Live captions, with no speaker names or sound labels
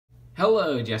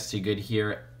Hello, Jesse Good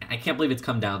here. I can't believe it's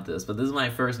come down to this, but this is my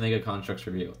first Mega Construx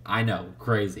review. I know,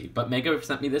 crazy. But Mega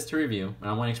sent me this to review, and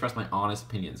I want to express my honest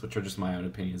opinions, which are just my own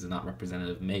opinions and not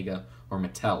representative of Mega or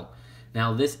Mattel.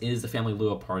 Now, this is the Family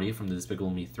Luau Party from the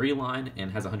Despicable Me 3 line, and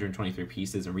has 123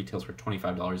 pieces and retails for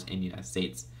 $25 in the United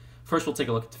States. First, we'll take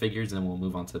a look at the figures, and then we'll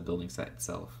move on to the building set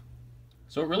itself.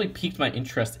 So it really piqued my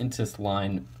interest into this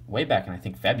line way back in, I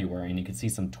think, February, and you can see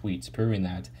some tweets proving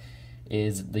that,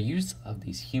 is the use of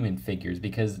these human figures,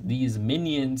 because these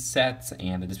Minion sets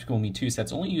and the Despicable Me 2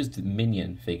 sets only used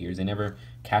Minion figures. They never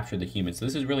captured the humans. So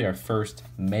this is really our first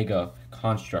Mega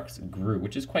Construx group,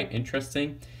 which is quite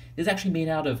interesting. It's actually made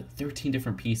out of 13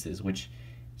 different pieces, which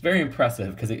is very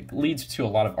impressive because it leads to a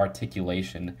lot of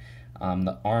articulation.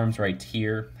 The arms right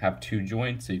here have two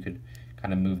joints, so you could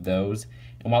kind of move those.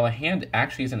 And while the hand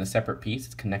actually isn't a separate piece,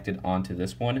 it's connected onto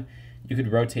this one. You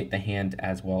could rotate the hand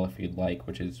as well if you'd like,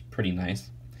 which is pretty nice.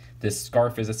 This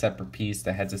scarf is a separate piece,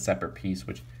 the head's a separate piece,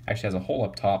 which actually has a hole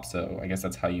up top, so I guess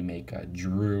that's how you make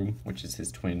Drew, which is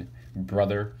his twin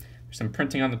brother. There's some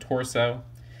printing on the torso.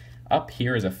 Up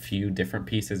here is a few different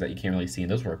pieces that you can't really see,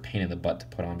 and those were a pain in the butt to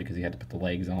put on because you had to put the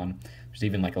legs on. There's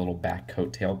even like a little back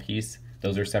coattail piece.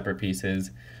 Those are separate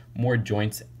pieces. More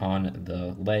joints on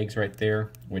the legs right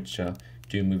there, which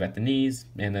do move at the knees,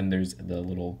 and then there's the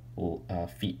little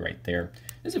feet right there.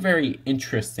 This is a very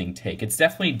interesting take. It's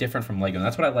definitely different from Lego, and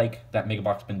that's what I like that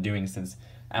Megabox been doing since,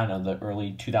 I don't know, the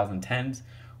early 2010s,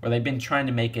 where they've been trying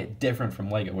to make it different from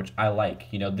Lego, which I like.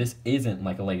 You know, this isn't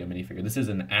like a Lego minifigure. This is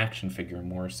an action figure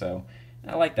more so.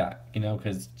 And I like that, you know,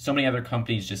 because so many other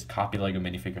companies just copy Lego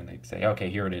minifigure and they say, okay,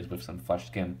 here it is with some flesh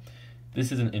skin.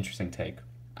 This is an interesting take.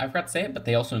 I forgot to say it, but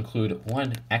they also include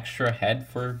one extra head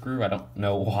for Gru. I don't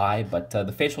know why, but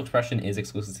the facial expression is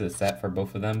exclusive to the set for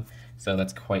both of them, so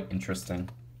that's quite interesting.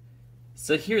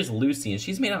 So here's Lucy, and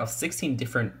she's made out of 16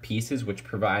 different pieces, which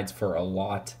provides for a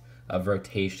lot of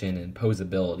rotation and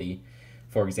posability.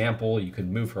 For example, you could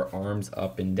move her arms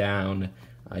up and down.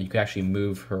 You could actually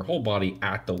move her whole body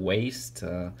at the waist.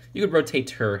 You could rotate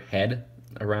her head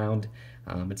around.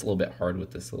 It's a little bit hard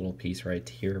with this little piece right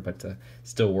here, but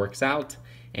still works out.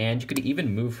 And you could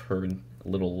even move her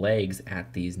little legs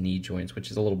at these knee joints,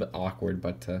 which is a little bit awkward,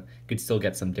 but you could still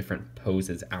get some different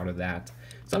poses out of that.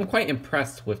 So I'm quite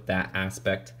impressed with that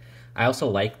aspect. I also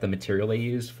like the material they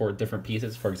use for different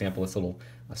pieces. For example, this little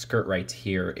skirt right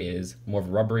here is more of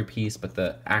a rubbery piece, but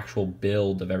the actual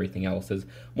build of everything else is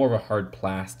more of a hard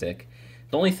plastic.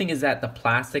 The only thing is that the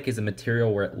plastic is a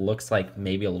material where it looks like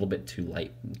maybe a little bit too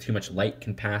light, too much light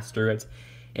can pass through it,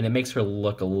 and it makes her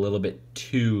look a little bit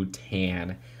too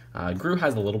tan. Gru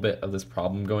has a little bit of this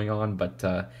problem going on,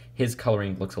 but his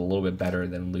coloring looks a little bit better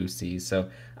than Lucy's, so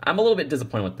I'm a little bit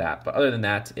disappointed with that. But other than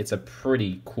that, it's a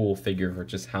pretty cool figure for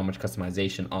just how much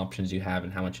customization options you have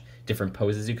and how much different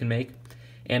poses you can make.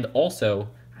 And also,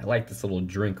 I like this little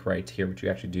drink right here, which you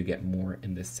actually do get more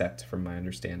in this set from my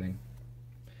understanding.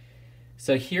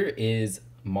 So here is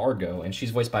Margo, and she's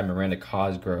voiced by Miranda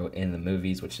Cosgrove in the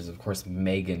movies, which is, of course,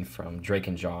 Megan from Drake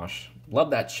and Josh.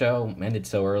 Love that show, ended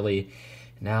so early.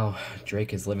 Now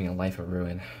Drake is living a life of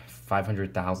ruin,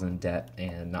 500,000 in debt,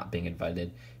 and not being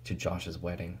invited to Josh's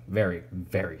wedding. Very,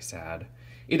 very sad.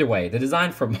 Either way, the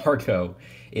design for Margo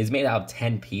is made out of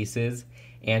 10 pieces,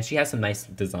 and she has some nice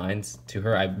designs to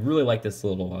her. I really like this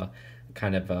little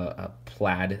kind of a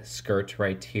plaid skirt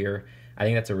right here. I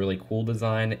think that's a really cool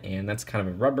design, and that's kind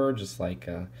of a rubber, just like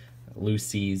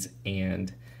Lucy's,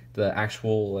 and the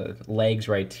actual legs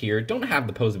right here don't have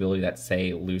the posability that,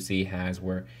 say, Lucy has,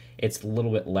 where it's a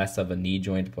little bit less of a knee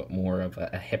joint, but more of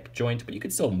a hip joint, but you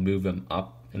could still move them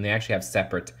up, and they actually have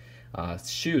separate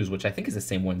shoes, which I think is the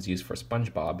same ones used for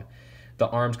SpongeBob. The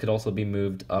arms could also be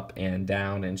moved up and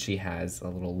down, and she has a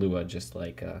little lua just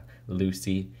like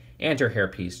Lucy. And her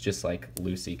hairpiece, just like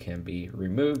Lucy, can be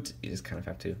removed. You just kind of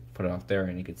have to put it off there,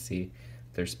 and you can see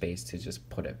there's space to just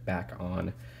put it back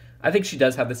on. I think she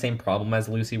does have the same problem as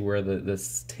Lucy, where the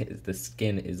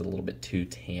skin is a little bit too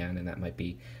tan, and that might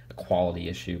be a quality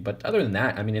issue. But other than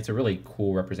that, I mean, it's a really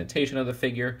cool representation of the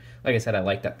figure. Like I said, I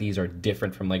like that these are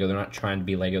different from Lego. They're not trying to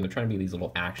be Lego. They're trying to be these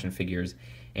little action figures,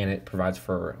 and it provides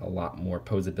for a lot more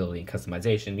posability and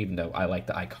customization, even though I like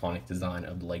the iconic design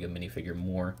of the Lego minifigure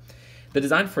more. The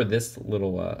design for this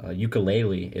little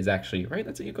ukulele is actually, right,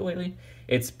 that's a ukulele?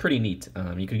 It's pretty neat.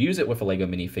 You could use it with a Lego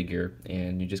minifigure,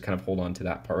 and you just kind of hold on to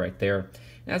that part right there.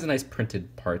 It has a nice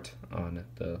printed part on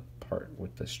the part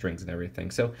with the strings and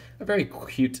everything. So a very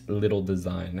cute little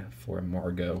design for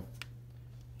Margo.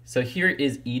 So here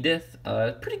is Edith.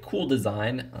 Pretty cool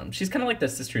design. She's kind of like the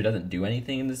sister who doesn't do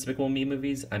anything in the Despicable Me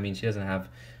movies. I mean, she doesn't have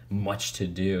much to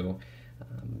do.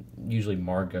 Usually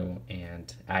Margo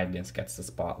and Agnes gets the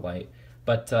spotlight.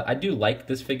 But I do like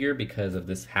this figure because of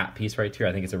this hat piece right here.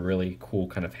 I think it's a really cool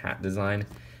kind of hat design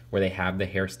where they have the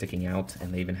hair sticking out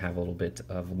and they even have a little bit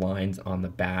of lines on the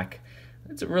back.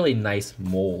 It's a really nice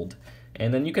mold.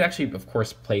 And then you could actually, of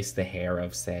course, place the hair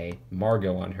of, say,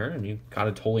 Margo on her, and you've got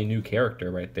a totally new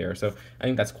character right there. So I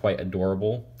think that's quite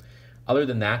adorable. Other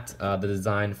than that, the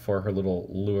design for her little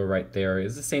lure right there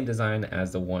is the same design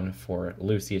as the one for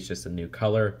Lucy. It's just a new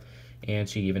color. And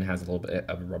she even has a little bit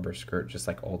of a rubber skirt, just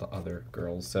like all the other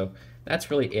girls. So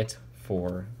that's really it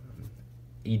for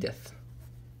Edith.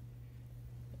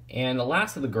 And the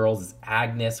last of the girls is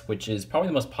Agnes, which is probably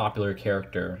the most popular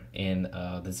character in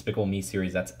the Despicable Me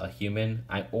series that's a human.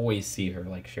 I always see her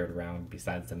like shared around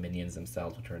besides the Minions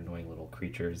themselves, which are annoying little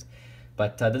creatures.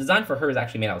 But the design for her is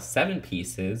actually made out of 7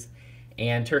 pieces,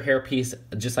 and her hair piece,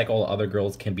 just like all the other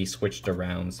girls, can be switched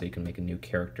around, so you can make a new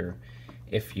character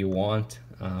if you want.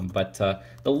 But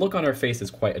the look on her face is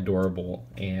quite adorable,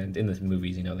 and in the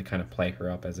movies, you know, they kind of play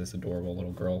her up as this adorable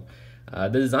little girl. The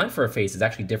design for her face is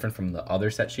actually different from the other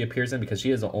set she appears in because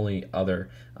she is the only other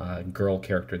girl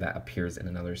character that appears in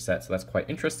another set, so that's quite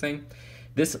interesting.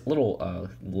 This little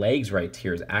legs right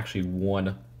here is actually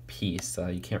one piece.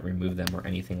 You can't remove them or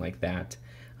anything like that,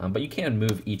 but you can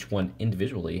move each one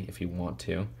individually if you want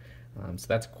to. So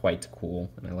that's quite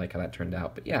cool, and I like how that turned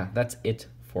out. But yeah, that's it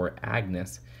for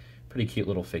Agnes. Pretty cute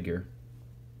little figure.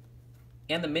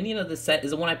 And the minion of the set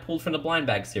is the one I pulled from the blind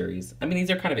bag series. I mean, these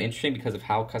are kind of interesting because of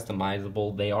how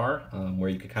customizable they are, where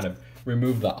you could kind of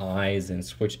remove the eyes and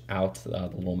switch out the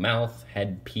little mouth,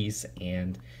 head piece,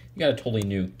 and you got a totally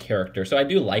new character. So I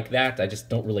do like that. I just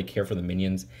don't really care for the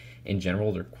minions in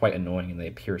general. They're quite annoying and they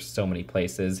appear so many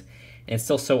places. And it's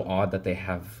still so odd that they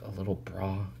have a little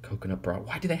bra, coconut bra.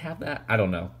 Why do they have that? I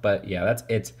don't know. But yeah, that's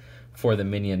it for the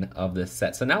minion of this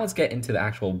set. So now let's get into the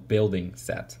actual building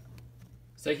set.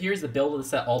 So here's the build of the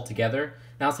set all together.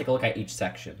 Now let's take a look at each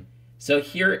section. So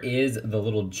here is the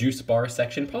little juice bar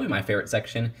section, probably my favorite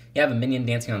section. You have a minion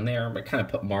dancing on there, but kind of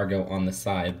put Margo on the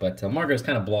side. But Margo is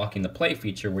kind of blocking the play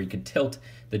feature where you could tilt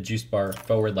the juice bar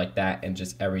forward like that and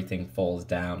just everything falls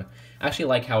down. I actually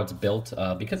like how it's built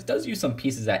because it does use some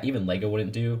pieces that even Lego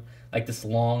wouldn't do. Like this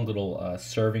long little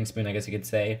serving spoon, I guess you could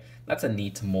say. That's a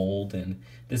neat mold, and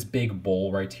this big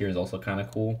bowl right here is also kind of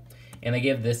cool. And they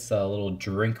give this little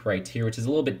drink right here, which is a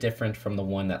little bit different from the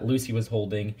one that Lucy was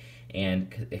holding,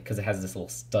 and because it has this little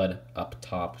stud up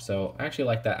top. So I actually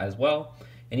like that as well.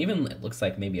 And even it looks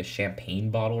like maybe a champagne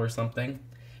bottle or something.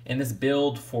 And this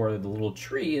build for the little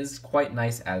tree is quite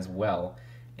nice as well.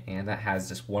 And that has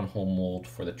just one whole mold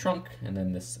for the trunk, and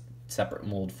then this separate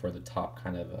mold for the top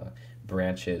kind of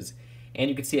branches. And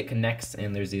you can see it connects,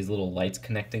 and there's these little lights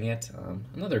connecting it.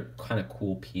 Another kind of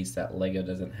cool piece that Lego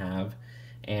doesn't have.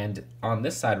 And on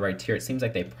this side right here, it seems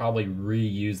like they probably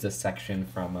reused this section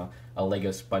from a Lego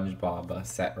SpongeBob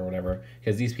set or whatever,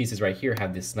 because these pieces right here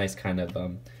have this nice kind of,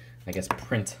 I guess,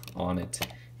 print on it.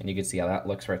 And you can see how that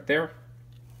looks right there.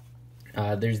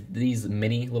 There's these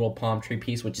mini little palm tree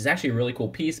piece, which is actually a really cool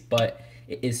piece, but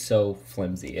it is so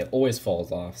flimsy. It always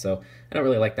falls off, so I don't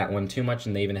really like that one too much,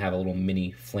 and they even have a little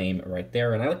mini flame right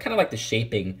there. And I kind of like the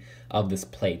shaping of this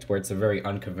plate, where it's a very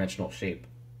unconventional shape.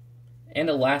 And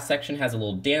the last section has a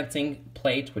little dancing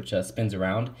plate, which spins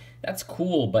around. That's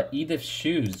cool, but Edith's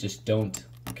shoes just don't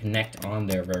connect on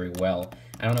there very well.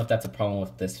 I don't know if that's a problem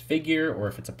with this figure or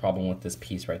if it's a problem with this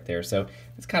piece right there. So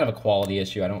it's kind of a quality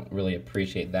issue. I don't really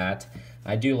appreciate that.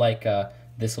 I do like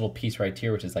this little piece right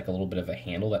here, which is like a little bit of a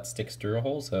handle that sticks through a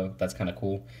hole, so that's kind of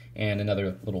cool. And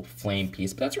another little flame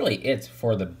piece, but that's really it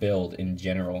for the build in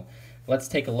general. Let's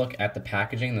take a look at the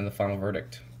packaging and then the final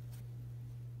verdict.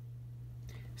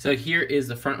 So here is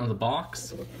the front of the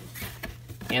box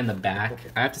and the back.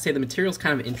 I have to say the material is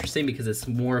kind of interesting because it's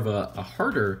more of a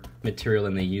harder material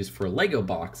than they use for Lego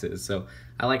boxes. So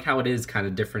I like how it is kind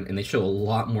of different, and they show a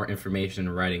lot more information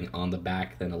and writing on the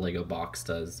back than a Lego box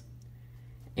does.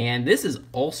 And this is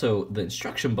also the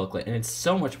instruction booklet, and it's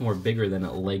so much more bigger than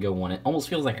a Lego one. It almost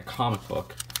feels like a comic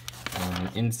book.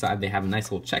 Inside they have a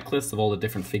nice little checklist of all the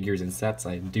different figures and sets.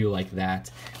 I do like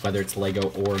that, whether it's Lego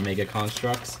or Mega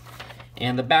Construx.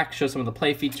 And the back shows some of the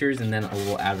play features and then a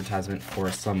little advertisement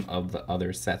for some of the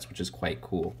other sets, which is quite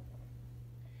cool.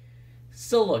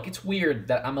 So look, it's weird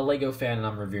that I'm a Lego fan and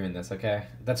I'm reviewing this, okay?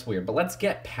 That's weird, but let's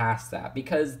get past that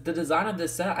because the design of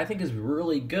this set I think is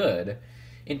really good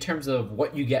in terms of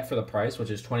what you get for the price,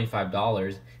 which is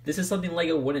 $25. This is something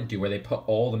Lego wouldn't do, where they put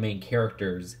all the main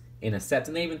characters in a set,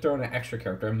 and they even throw in an extra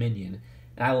character, a minion.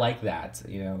 And I like that,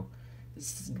 you know.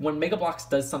 When Mega Bloks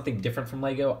does something different from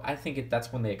Lego, I think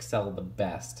that's when they excel the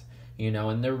best. you know,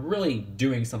 and they're really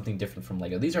doing something different from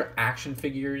Lego. These are action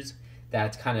figures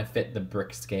that kind of fit the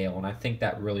brick scale, and I think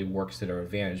that really works to their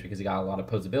advantage because you got a lot of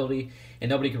posability, and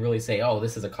nobody can really say, oh,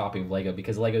 this is a copy of Lego,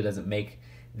 because Lego doesn't make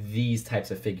these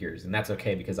types of figures, and that's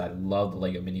okay because I love the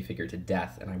Lego minifigure to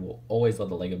death, and I will always love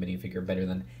the Lego minifigure better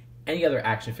than any other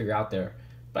action figure out there,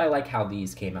 but I like how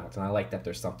these came out, and I like that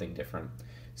there's something different.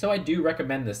 So I do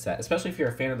recommend this set, especially if you're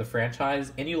a fan of the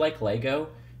franchise and you like Lego.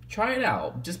 Try it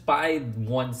out. Just buy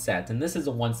one set, and this is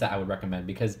a one set I would recommend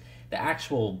because the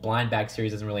actual Blind Bag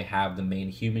series doesn't really have the main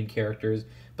human characters,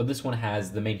 but this one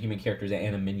has the main human characters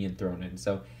and a minion thrown in,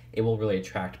 so it will really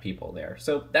attract people there.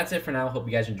 So that's it for now. Hope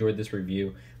you guys enjoyed this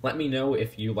review. Let me know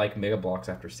if you like Mega Bloks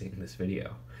after seeing this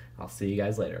video. I'll see you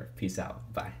guys later. Peace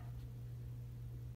out. Bye.